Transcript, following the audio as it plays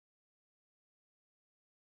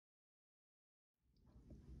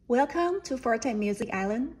Welcome to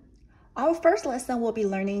fortemusicisland. Our first lesson will be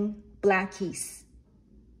learning black keys.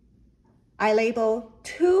 I label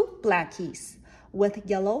 2 black keys with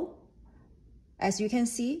yellow. As you can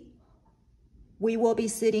see, we will be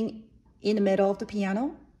sitting in the middle of the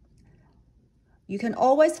piano. You can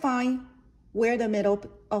always find where the middle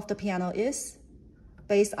of the piano is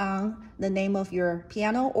based on the name of your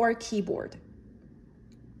piano or keyboard.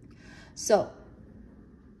 So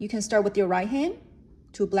you can start with your right hand,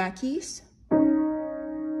 2 black keys.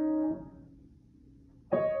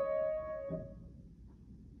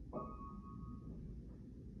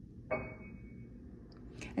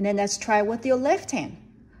 And then let's try with your left hand.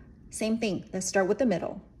 Same thing, let's start with the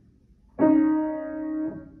middle.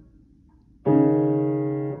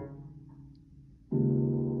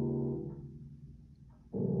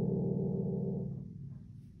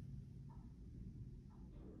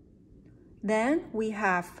 Then we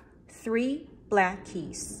have 3 black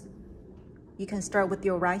keys. You can start with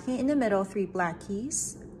your right hand in the middle, 3 black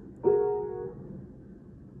keys.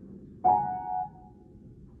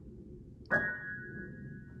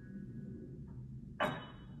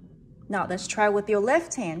 Now let's try with your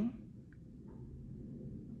left hand.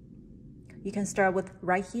 You can start with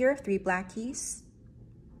right here, 3 black keys.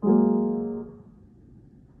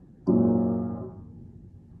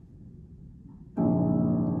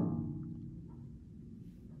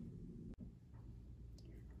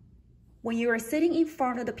 When you are sitting in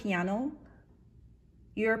front of the piano,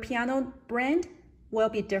 your piano brand will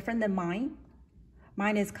be different than mine.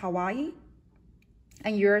 Mine is Kawaii,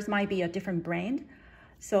 and yours might be a different brand.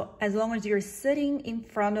 So as long as you're sitting in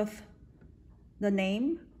front of the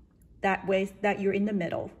name, that way that you're in the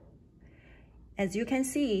middle. As you can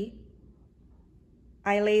see,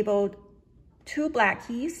 I labeled 2 black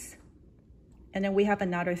keys, and then we have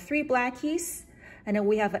another 3 black keys, and then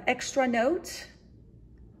we have an extra note.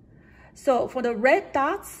 So for the red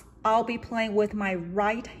dots, I'll be playing with my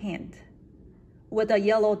right hand. With the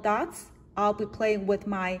yellow dots, I'll be playing with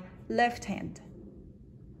my left hand.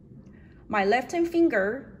 My left hand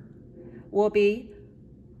finger will be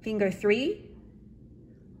finger 3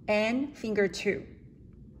 and finger 2.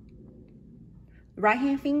 Right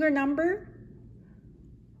hand finger number,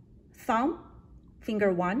 thumb,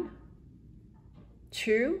 finger 1,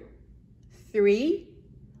 2, 3,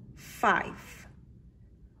 5.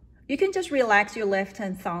 You can just relax your left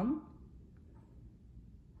hand thumb.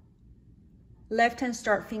 Left hand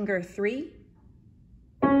start finger 3.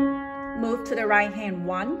 Move to the right hand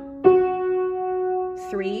 1,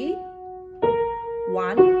 3,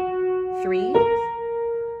 1, 3,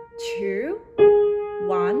 2,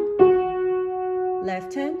 1.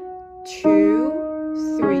 Left hand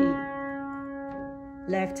 2, 3.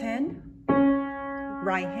 Left hand,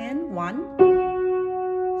 right hand 1,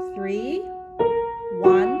 3,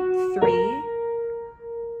 1, 3,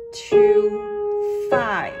 2,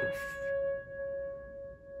 5.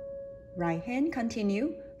 Right hand,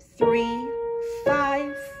 continue. 3,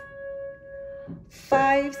 5,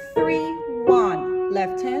 5, 3, 1.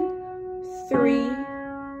 Left hand, 3,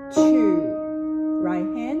 2. Right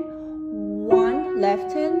hand, 1.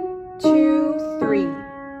 Left hand, 2, 3.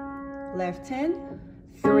 Left hand,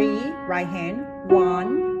 3. Right hand,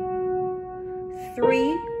 1,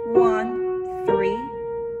 3, 1, 3,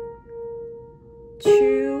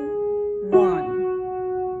 2, 1.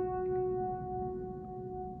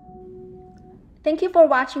 Thank you for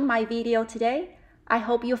watching my video today. I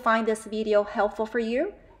hope you find this video helpful for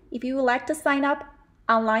you. If you would like to sign up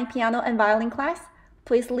online piano and violin class,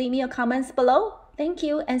 please leave me a comment below. Thank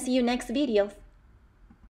you and see you next video.